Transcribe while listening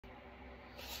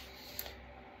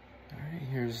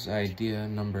here's idea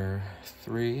number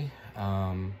 3.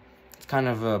 It's kind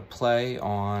of a play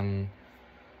on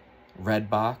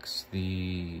Redbox,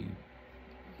 the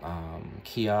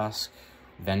kiosk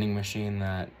vending machine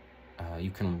that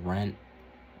you can rent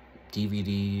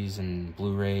DVDs and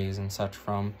Blu-rays and such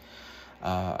from.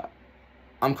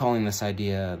 I'm calling this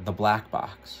idea the black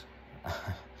box.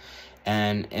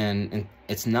 and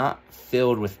it's not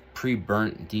filled with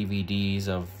pre-burnt DVDs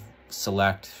of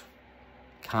select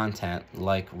content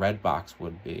like Redbox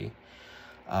would be.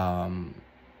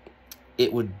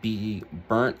 It would be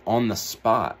burnt on the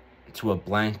spot to a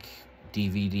blank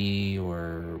DVD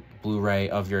or Blu-ray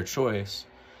of your choice,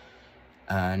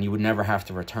 and you would never have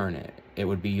to return it. It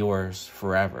would be yours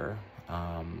forever.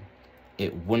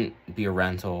 It wouldn't be a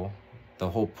rental. The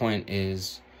whole point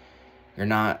is you're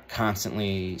not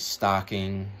constantly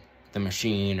stocking the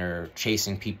machine or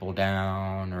chasing people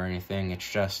down or anything. It's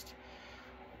just,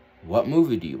 what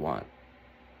movie do you want?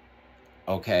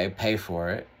 Okay, pay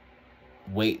for it.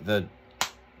 Wait the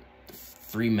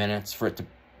 3 minutes for it to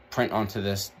print onto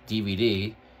this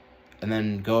DVD, and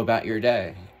then go about your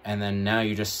day. And then now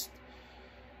you just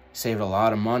saved a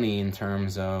lot of money in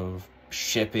terms of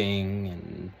shipping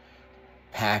and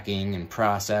packing and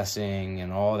processing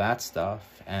and all that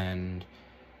stuff. And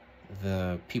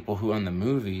the people who own the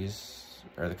movies,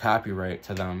 or the copyright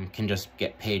to them, can just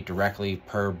get paid directly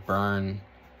per burn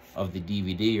of the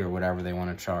DVD or whatever they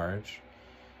want to charge.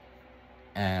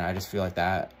 And I just feel like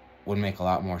that would make a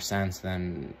lot more sense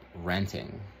than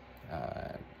renting.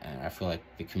 And I feel like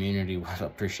the community would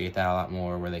appreciate that a lot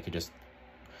more, where they could just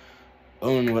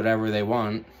own whatever they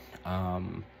want,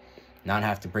 not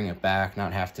have to bring it back,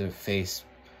 not have to face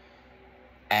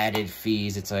added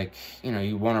fees. It's like, you know,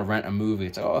 you want to rent a movie,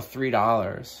 it's, oh,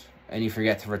 $3, and you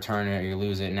forget to return it or you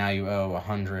lose it, now you owe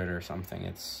 $100 or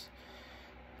something.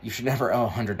 You should never owe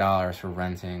 $100 for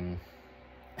renting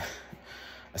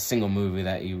a single movie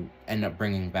that you end up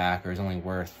bringing back, or is only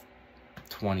worth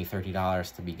 $20,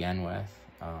 $30 to begin with.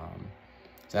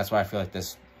 So that's why I feel like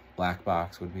this black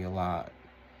box would be a lot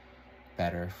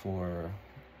better for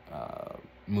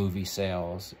movie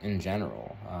sales in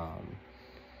general.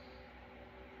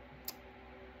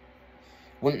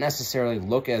 Wouldn't necessarily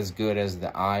look as good as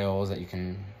the aisles that you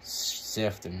can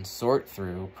sift and sort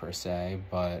through per se,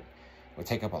 but would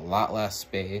take up a lot less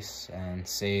space and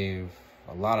save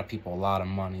a lot of people a lot of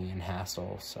money and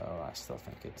hassle. So I still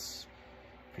think it's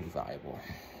pretty valuable.